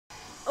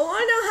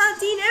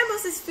Dean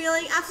Ambrose is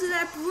feeling after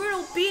that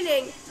brutal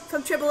beating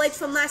from Triple H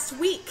from last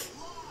week.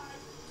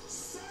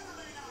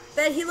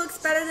 But he looks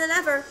better than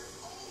ever.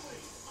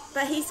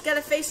 But he's going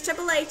to face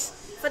Triple H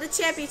for the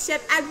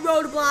championship at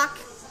Roadblock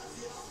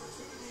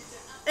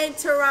in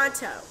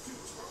Toronto.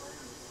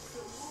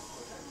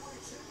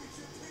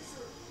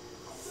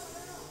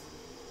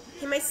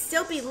 He may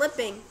still be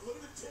limping,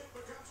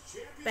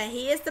 but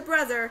he is the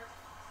brother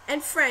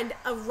and friend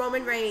of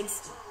Roman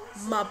Reigns,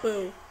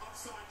 Mabu.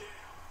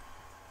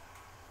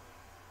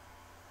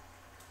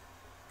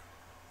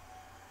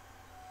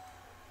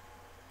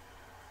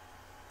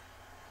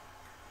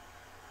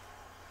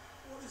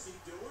 What is he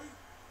doing?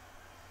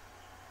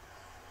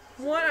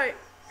 What are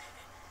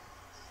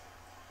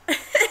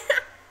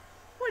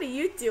What are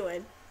you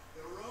doing?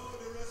 The road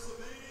to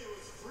WrestleMania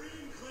was free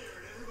and clear,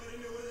 and everybody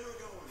knew where they were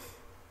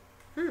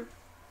going.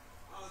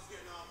 I was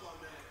getting off on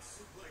that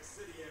Suplex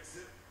City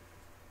exit.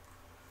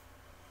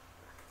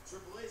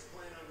 Triple H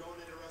planned on going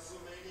into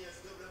WrestleMania as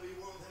WWE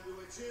World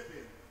Heavyweight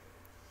Champion.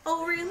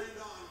 Oh, He really?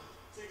 planned on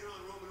taking on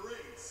Roman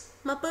Reigns.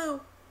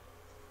 Mabu.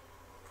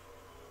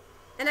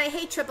 And I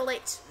hate Triple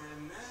H.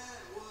 And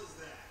that was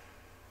that.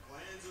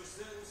 Plans are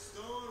set in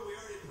stone. We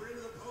already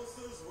printed the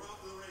posters. We're off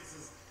to the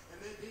races.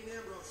 And then Dean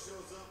Ambrose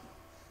shows up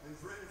and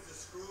threatens to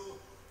screw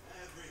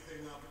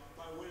everything up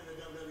by winning the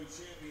WWE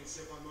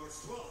Championship on March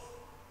 12th.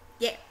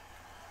 Yeah.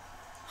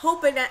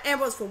 Hoping that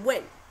Ambrose will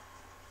win.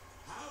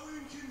 How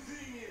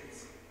inconvenient.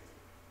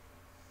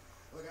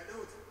 Look, I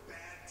know it's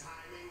bad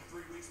timing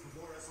 3 weeks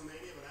before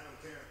WrestleMania, but I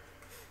don't care.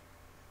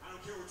 I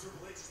don't care what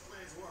Triple H's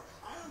plans were.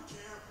 I don't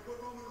care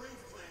what Roman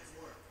Reigns' plans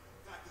were.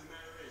 Fact of the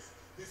matter is,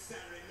 this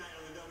Saturday night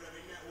on the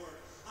WWE Network,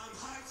 I'm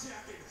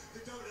hijacking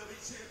the WWE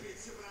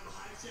Championship, and I'm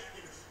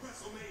hijacking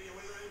WrestleMania,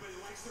 whether anybody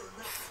likes it or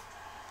not.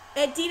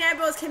 And Dean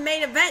Ambrose can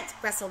main event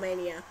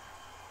WrestleMania.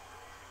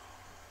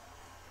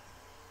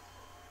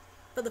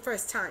 For the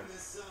first time.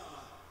 This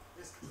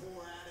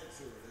poor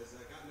attitude has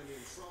gotten me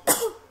in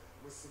trouble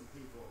with some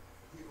people.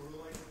 People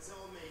who like to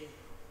tell me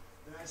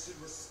that I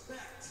should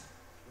respect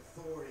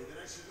authority,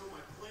 that I should know my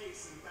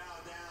place and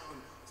bow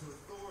down to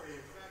authority.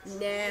 In fact,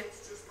 Triple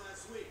H just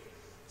last week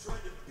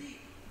tried to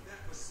beat that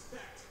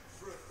respect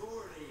for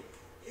authority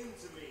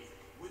into me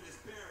with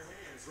his bare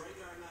hands right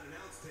there on that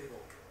announce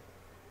table.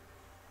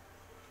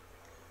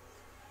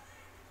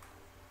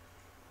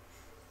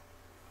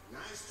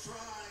 Nice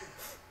try.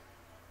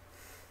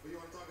 But you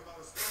want to talk about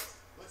respect?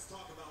 Let's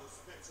talk about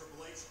respect,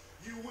 Triple H.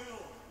 You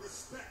will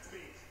respect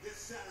me this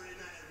Saturday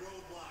night at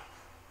Roadblock.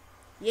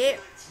 Yeah.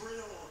 I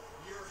drill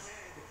your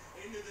head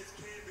into this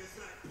canvas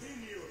and I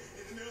pin you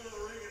in the middle of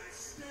the ring and I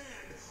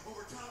stand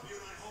over top of you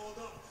and I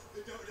hold up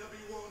the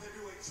WWE World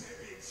Heavyweight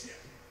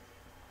Championship.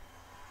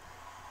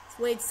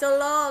 It's waited so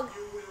long.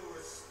 You will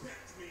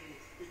respect me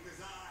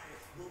because I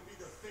will be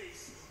the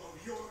face of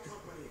your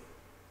company.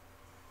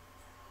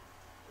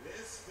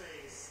 This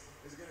face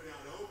is going to be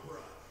on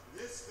Oprah.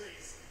 This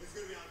face is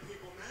going to be on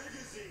People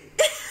Magazine.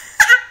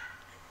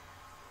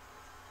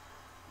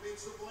 Me and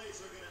Triple H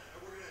we're gonna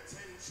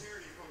attend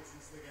charity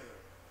functions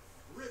together.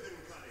 Ribbon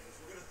cuttings.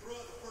 We're gonna throw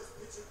out the first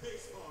pitch of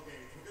baseball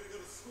games. We're gonna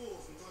go to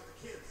schools and talk to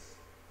kids.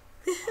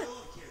 I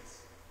love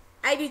kids.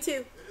 I do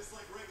too. They're just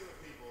like regular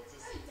people,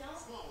 just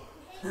smaller.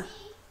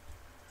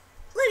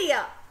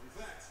 Lydia. In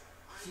fact,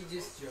 She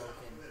just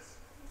joking. this.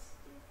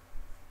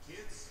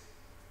 Kids,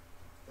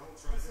 don't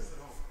try this at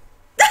home.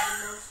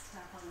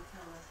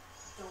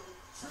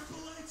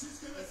 Triple H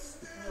is gonna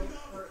stand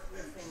up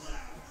and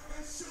clap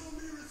and show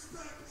me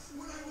respect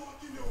when I walk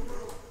into a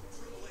room.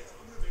 Triple H,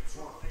 I'm gonna make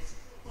Triple H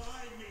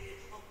buy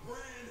me a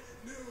brand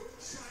new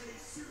shiny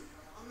suit.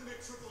 I'm gonna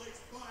make Triple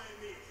H buy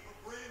me a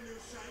brand new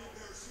shiny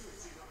pair of shoes.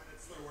 See, I'm gonna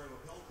start wearing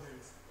lapel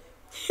pins.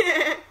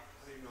 I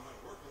don't even know how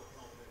to work a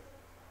lapel pin.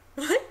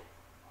 What?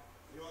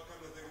 You know what? Come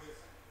to think of it,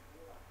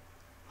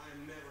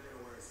 I'm never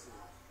gonna wear a suit.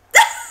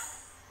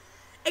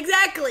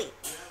 Exactly.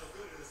 I look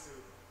good in a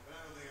suit, but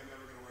I don't think I'm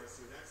ever going to wear a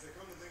suit. Actually,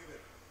 come to think of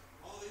it,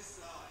 all these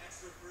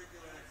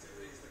extracurricular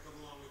activities that come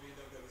along with being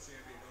WWE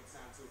Champion don't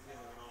sound too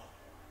appealing at all.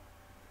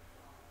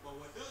 But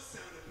what does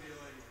sound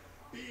appealing,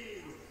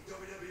 being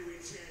WWE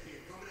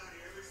Champion, coming out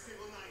here every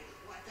single night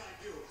like I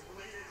do,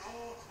 laying it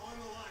all on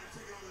the line,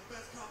 taking on the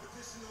best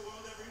competition in the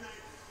world every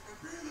night, and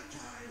being the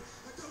kind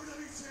of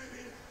WWE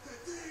Champion that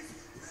these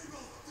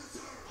people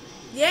deserve.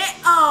 Yeah.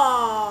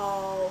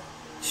 Oh.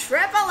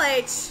 Triple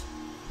H.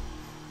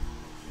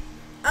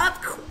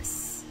 Of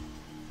course.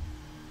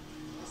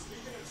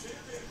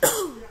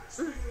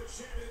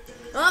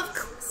 Of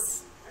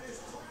course. And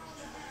is proud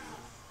to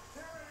have,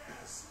 there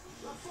it is,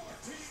 the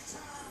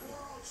 14-time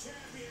world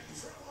champion,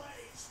 Triple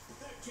H,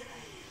 the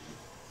Game.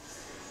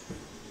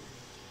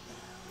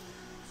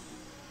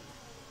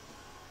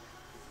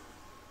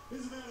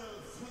 Isn't that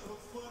a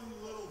fun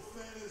little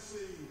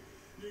fantasy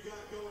you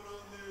got going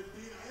on there,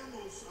 Dean? I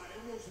almost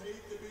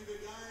hate to be the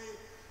guy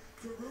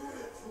to ruin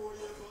it for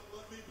you, but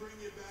let me bring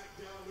you back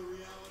down to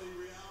reality.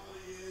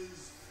 Reality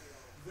is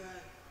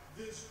that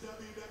this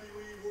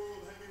WWE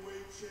World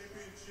Heavyweight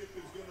Championship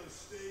is going to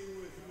stay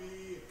with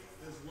me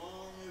as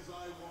long as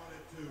I want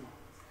it to.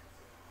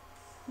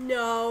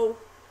 No.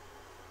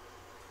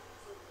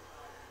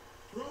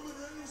 Roman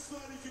Reigns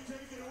thought he could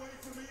take it away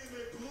from me, and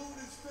they glued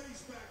his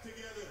face back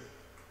together.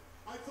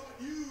 I thought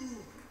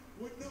you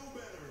would know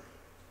better.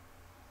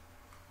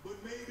 But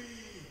maybe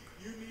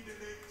you need to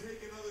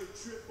take another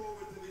trip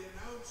over to the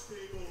announce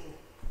table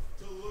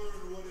to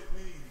learn what it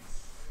means.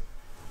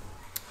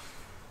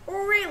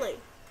 Really?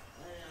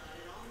 Hey,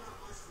 I'm not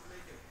much for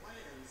making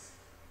plans.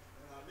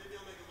 Maybe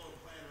I'll make a little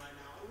plan right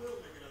now. I will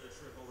make another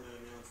trip over to the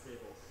announce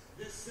table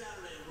this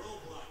Saturday in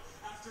Roadblock.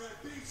 After I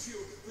beat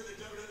you for the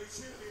WWE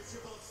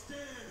Championship, I'll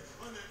stand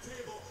on that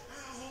table and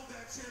I'll hold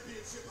that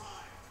championship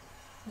high.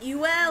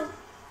 You will.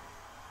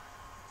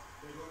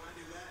 Baby, when I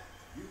do that,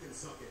 you can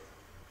suck it.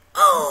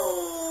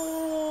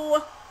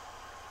 Oh!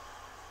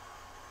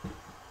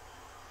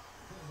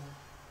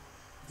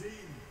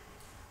 Dean,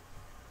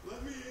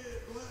 let me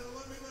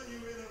let you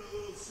in on a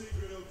little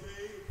secret,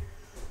 okay?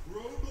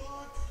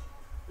 Roadblock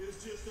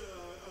is just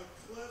a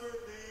clever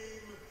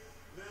name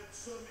that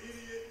some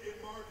idiot in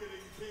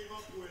marketing came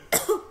up with.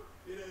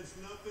 It has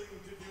nothing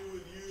to do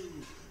with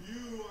you.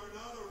 You are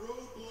not a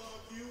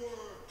roadblock. You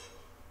are,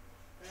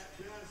 at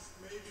best,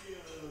 maybe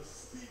a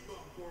speed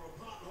bump or a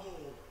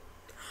pothole.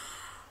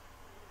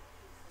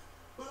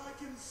 But I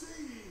can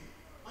see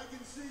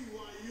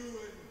why you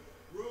and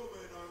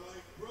Roman are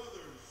like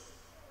brothers.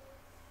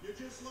 You're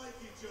just like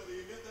each other.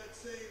 You got that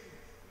same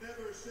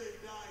never say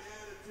die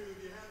attitude.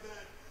 You have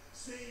that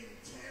same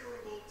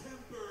terrible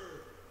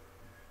temper.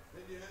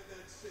 And you have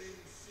that same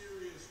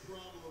serious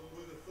problem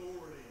with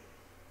authority.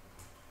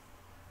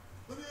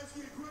 Let me ask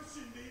you a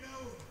question,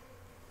 Dino.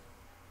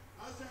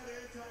 How's that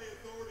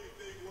anti-authority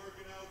thing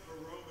working out for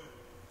Roman?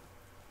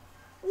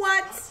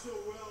 What? Not so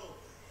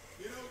well.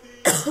 You know,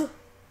 Dean,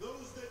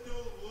 those that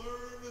don't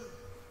learn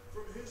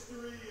from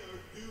history are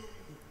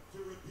doomed to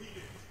repeat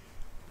it.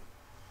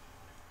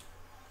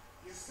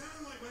 You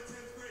sound like my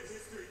 10th grade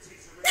history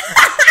teacher. Are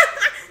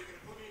you going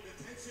to put me in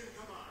detention?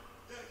 Come on.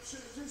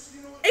 Just,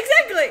 you know what?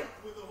 Exactly.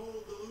 With the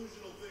whole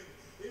delusional thing,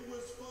 it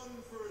was fun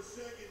for a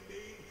second,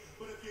 Dean,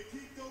 but if you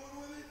keep going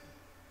with it,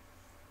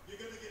 you're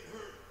going to get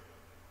hurt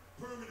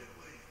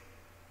permanently.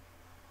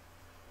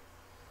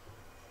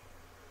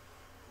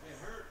 Hey,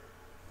 hurt.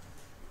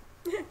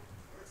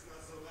 Hurt's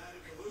not so bad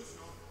and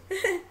delusional.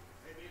 Hey,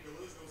 being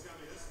delusional's got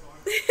me this far.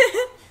 I'd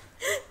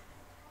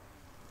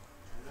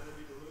rather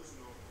be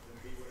delusional than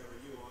be whatever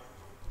you are.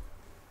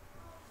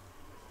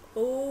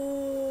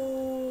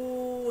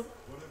 Oh.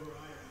 Whatever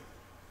I am.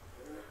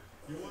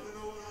 You want to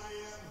know what I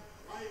am?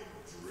 I am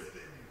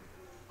driven.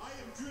 I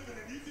am driven,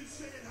 and you can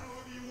say it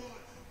however you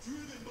want.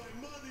 Driven by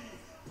money,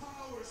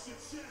 power,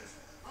 success,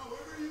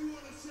 however you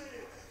want to say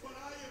it. But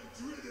I am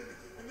driven,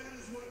 and that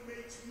is what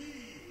makes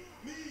me,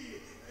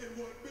 and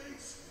what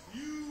makes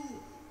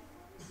you.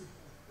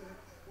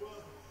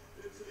 Well,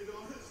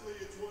 honestly,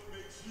 it's what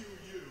makes you,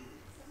 you.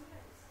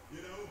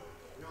 You know?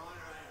 No,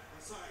 I'm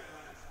sorry.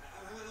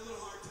 I'm having a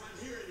little hard time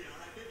hearing you. All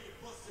right? Maybe you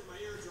busted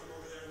my eardrum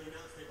over there in the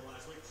announce table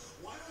last week.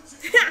 Why don't you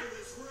come to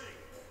this ring?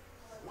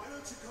 Why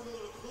don't you come a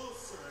little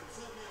closer and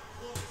tell me I'm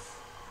close?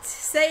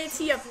 Say it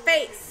to your So I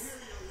can face. hear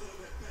you a little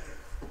bit better.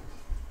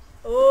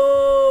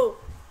 Oh.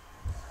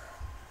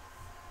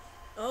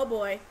 Oh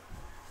boy.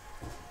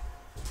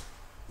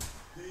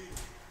 Dean.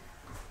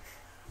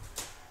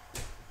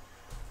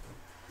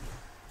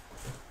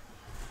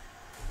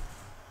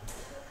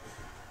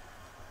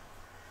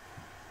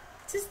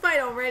 Just fight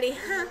already, huh?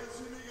 You want to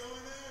see me go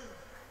in there?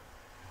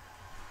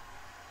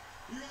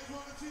 You guys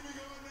want to see me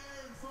go in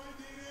there and fight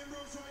Dean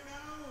Ambrose right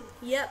now?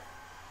 Yep.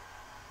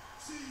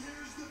 See,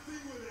 here's the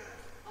thing with that.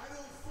 I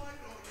don't fight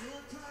on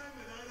your time,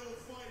 and I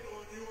don't fight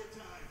on your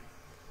time.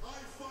 I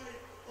fight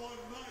on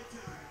my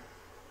time.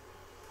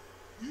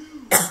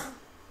 You,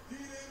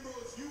 Dean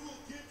Ambrose, you will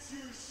get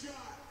your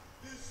shot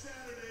this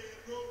Saturday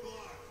at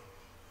Roadblock.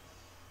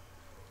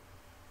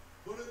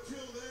 But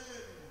until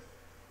then,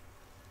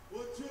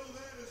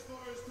 as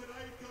far as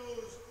tonight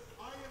goes,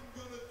 I am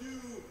going to do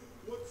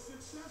what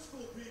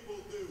successful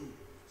people do.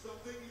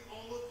 Something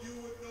all of you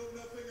would know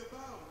nothing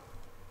about.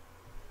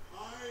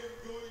 I am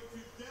going to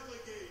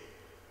delegate.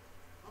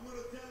 I'm going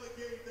to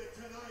delegate that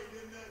tonight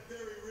in that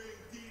very ring,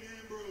 Dean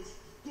Ambrose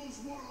goes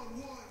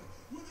one-on-one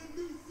with a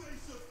new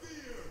face of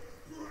fear.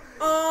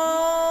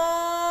 Oh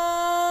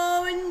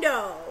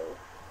no.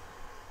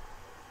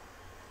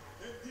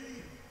 And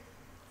Dean,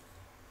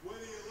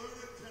 whether you learn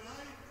it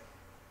tonight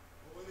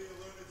or whether you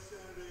learn it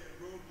Saturday at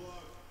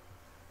Roadblock,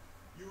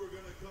 you are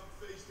going to come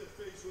face to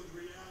face with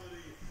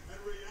reality. And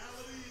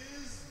reality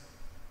is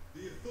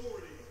the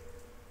authority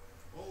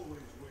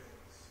always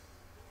wins.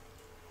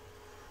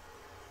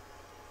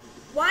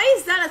 Why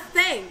is that a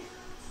thing?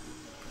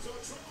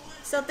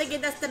 So I'm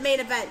thinking that's the main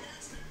event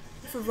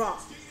for Raw.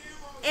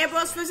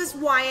 Ambrose versus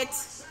Wyatt.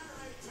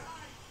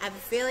 I have a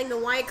feeling the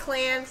Wyatt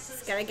clan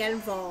is gonna get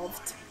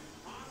involved.